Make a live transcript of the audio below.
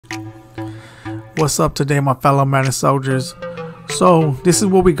What's up today, my fellow Madden soldiers? So this is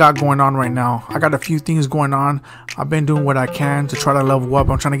what we got going on right now. I got a few things going on. I've been doing what I can to try to level up.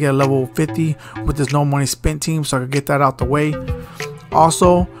 I'm trying to get a level 50 with this no money spent team, so I could get that out the way.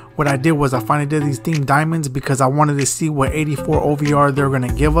 Also, what I did was I finally did these theme diamonds because I wanted to see what 84 OVR they're going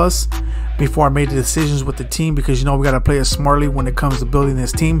to give us before I made the decisions with the team, because you know we got to play it smartly when it comes to building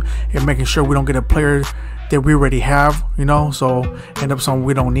this team and making sure we don't get a player that we already have, you know, so end up something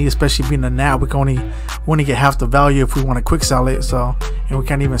we don't need, especially being a nat. We can only get half the value if we want to quick sell it, so, and we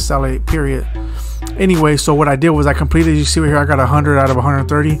can't even sell it, period. Anyway, so what I did was I completed, you see right here, I got 100 out of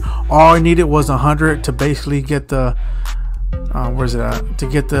 130. All I needed was 100 to basically get the where's it at, to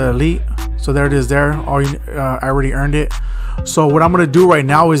get the elite. So there it is there. I already earned it. So what I'm gonna do right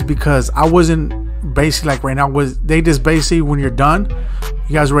now is, because I wasn't basically like right now, was they just basically, when you're done,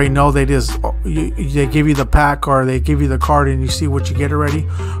 you guys already know, they just they give you the pack or they give you the card and you see what you get already.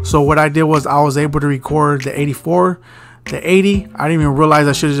 So what I did was I was able to record the 84, the 80. I didn't even realize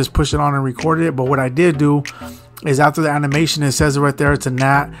I should have just pushed it on and recorded it, but what I did do is after the animation, it says it right there, it's a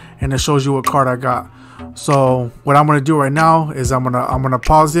nat, and it shows you what card I got. So what I'm gonna do right now is I'm gonna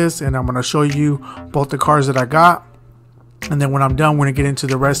pause this and I'm gonna show you both the cards that I got, and then when I'm done, we're gonna get into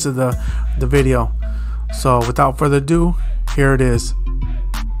the rest of the video. So without further ado, here it is.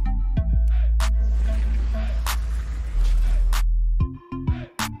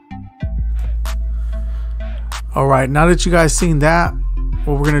 All right, now that you guys seen that,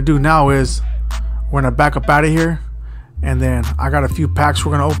 what we're gonna do now is we're gonna back up out of here, and then I got a few packs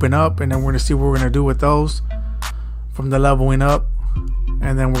we're gonna open up, and then we're gonna see what we're gonna do with those from the leveling up,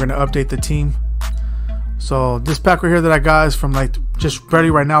 and then we're gonna update the team. So this pack right here that I got is from like just ready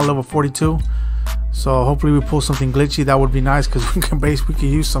right now, level 42. So hopefully we pull something glitchy. That would be nice, because we can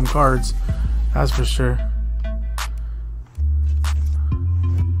use some cards, that's for sure.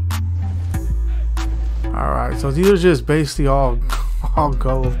 Alright, so these are just basically all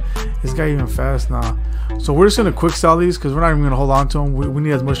gold. This guy even fast now. So we're just gonna quick sell these because we're not even gonna hold on to them. We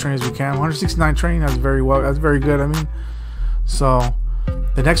need as much training as we can. 169 training, that's very well. That's very good. I mean, so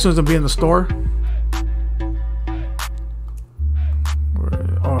the next one's gonna be in the store.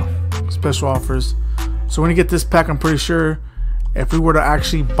 Oh, special offers. So when you get this pack, I'm pretty sure if we were to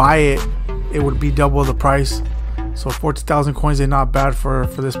actually buy it, it would be double the price. So 40,000 coins ain't not bad for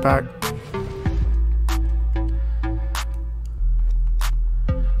this pack.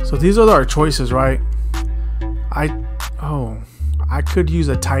 So these are our choices, right? I could use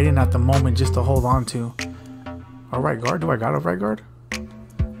a tight end at the moment just to hold on to. A right guard? Do I got a right guard?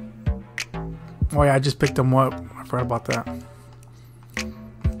 Oh yeah, I just picked him up. I forgot about that.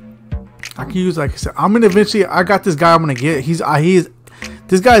 I can use, like I said, I'm gonna eventually. I got this guy I'm gonna get.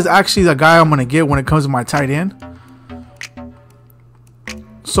 This guy is actually the guy I'm gonna get when it comes to my tight end.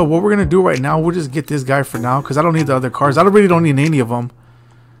 So what we're gonna do right now, we'll just get this guy for now because I don't need the other cards. I really don't need any of them.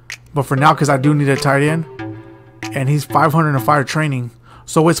 But for now, because I do need a tight end, and he's 505 training,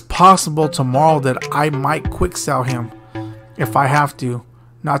 so it's possible tomorrow that I might quick sell him if I have to.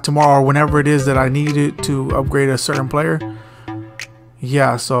 Not tomorrow, or whenever it is that I need it to upgrade a certain player.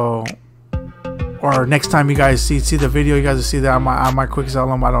 Yeah, so, or next time you guys see the video, you guys will see that I might quick sell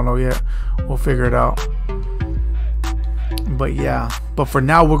him. I don't know yet. We'll figure it out. But yeah, but for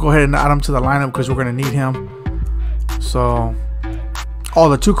now, we'll go ahead and add him to the lineup because we're gonna need him. So. Oh,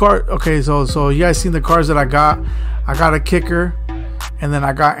 the two card. Okay, so you guys seen the cards that I got. I got a kicker, and then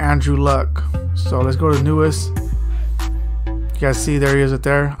I got Andrew Luck. So let's go to the newest. You guys see, there he is right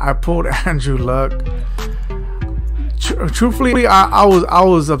there. I pulled Andrew Luck. Truthfully, I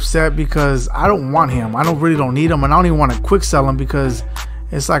was upset because I don't want him. I really don't need him, and I don't even want to quick sell him because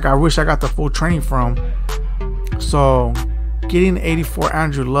it's like I wish I got the full training from him. So getting 84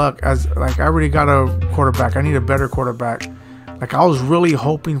 Andrew Luck, as like I already got a quarterback. I need a better quarterback. Like I was really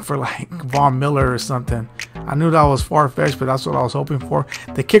hoping for like Von Miller or something. I knew that was far-fetched, but that's what I was hoping for.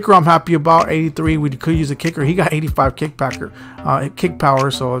 The kicker I'm happy about, 83. We could use a kicker. He got 85 kick power,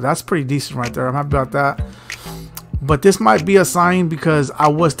 so that's pretty decent right there. I'm happy about that. But this might be a sign because I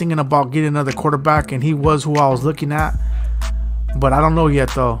was thinking about getting another quarterback, and he was who I was looking at. But I don't know yet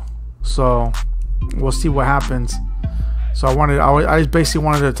though, so we'll see what happens. So I just basically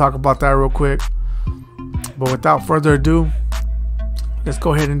wanted to talk about that real quick. But without further ado, let's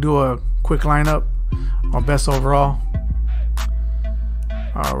go ahead and do a quick lineup on best overall.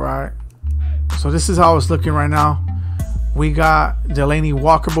 All right. So this is how it's looking right now. We got Delaney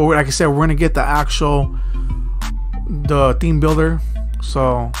Walker, but like I said, we're gonna get the theme builder.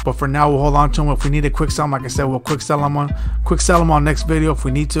 So, but for now, we'll hold on to him. If we need to quick sell him, like I said, we'll quick sell him on next video if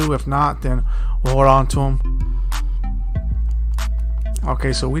we need to. If not, then we'll hold on to him.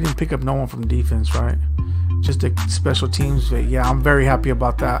 Okay, so we didn't pick up no one from defense, right? Just the special teams. But yeah, I'm very happy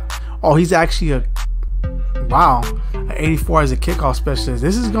about that. Oh, he's actually a wow, an 84 as a kickoff specialist.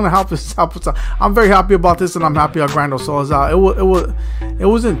 This is gonna help us out. I'm very happy about this, and I'm happy I grind those solos out. It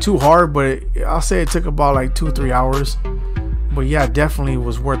wasn't too hard, but I'll say it took about like 2-3 hours. But yeah, definitely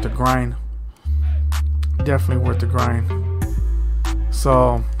was worth the grind. Definitely worth the grind.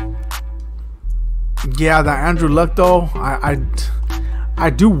 So yeah, that Andrew Luck though, I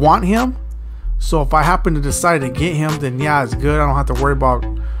do want him. So if I happen to decide to get him, then yeah, it's good. I don't have to worry about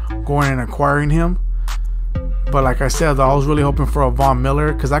going and acquiring him. But like I said, though, I was really hoping for a Von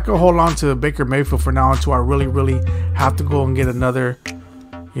Miller, because I could hold on to Baker Mayfield for now until I really have to go and get another,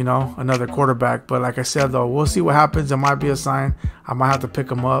 you know, another quarterback. But like I said, though, we'll see what happens. It might be a sign. I might have to pick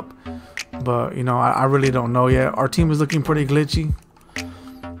him up. But, you know, I really don't know yet. Our team is looking pretty glitchy.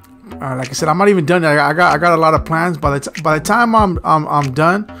 Like I said, I'm not even done yet. I got a lot of plans. By the time I'm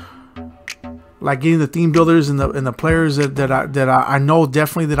done, like getting the theme builders and the players that I know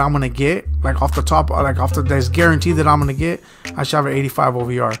definitely that I'm gonna get, like off the top, like off the, that's guaranteed that I'm gonna get, I should have an 85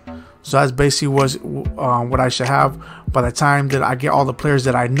 OVR. So that's basically what I should have by the time that I get all the players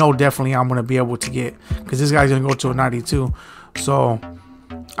that I know definitely I'm gonna be able to get, because this guy's gonna go to a 92. So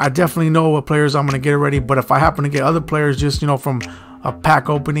I definitely know what players I'm gonna get already. But if I happen to get other players, just, you know, from a pack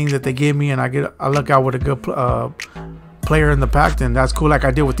opening that they give me, and I look out with a good player in the pack, then that's cool. Like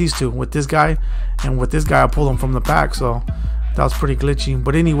I did with these two, with this guy and with this guy, I pulled them from the pack. So that was pretty glitchy.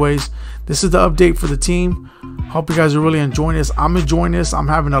 But anyways, this is the update for the team. Hope you guys are really enjoying this. I'm enjoying this. I'm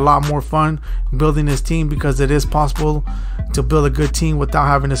having a lot more fun building this team, because it is possible to build a good team without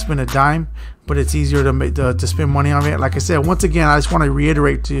having to spend a dime. But it's easier to spend money on it. Like I said, once again, I just want to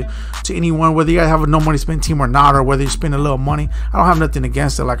reiterate to anyone, whether you guys have a no money spend team or not, or whether you spend a little money, I don't have nothing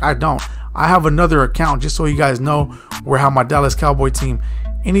against it. Like I don't. I have another account, just so you guys know, where I have my Dallas Cowboy team.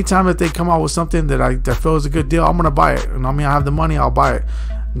 Anytime that they come out with something that feels a good deal, I'm gonna buy it. And I mean, I have the money, I'll buy it.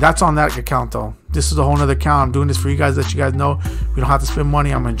 That's on that account though. This is a whole nother account. I'm doing this for you guys, that you guys know we don't have to spend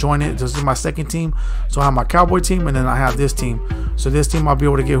money. I'm enjoying it. This is my second team. So I have my Cowboy team, and then I have this team. So this team, I'll be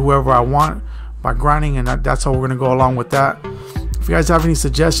able to get whoever I want by grinding, and that's how we're gonna go along with that. If you guys have any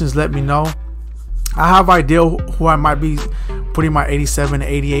suggestions, let me know. I have idea who I might be putting my 87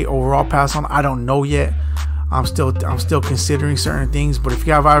 88 overall pass on. I don't know yet. I'm still considering certain things. But if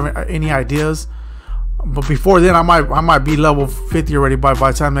you have any ideas, but before then, I might be level 50 already by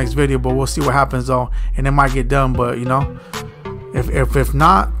the time next video. But we'll see what happens though, and it might get done. But you know, if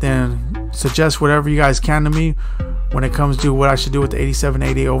not, then suggest whatever you guys can to me when it comes to what I should do with the 87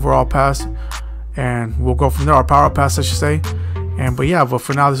 88 overall pass, and we'll go from there. Our power pass, I should say. But yeah, but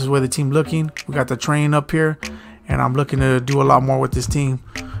for now, this is where the team looking. We got the train up here, and I'm looking to do a lot more with this team.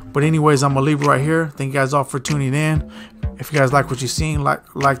 But anyways, I'm gonna leave it right here. Thank you guys all for tuning in. If you guys like what you're seeing,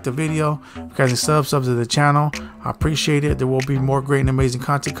 like the video. If you guys can sub to the channel, I appreciate it. There will be more great and amazing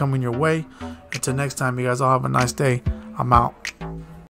content coming your way. Until next time, you guys all have a nice day. I'm out.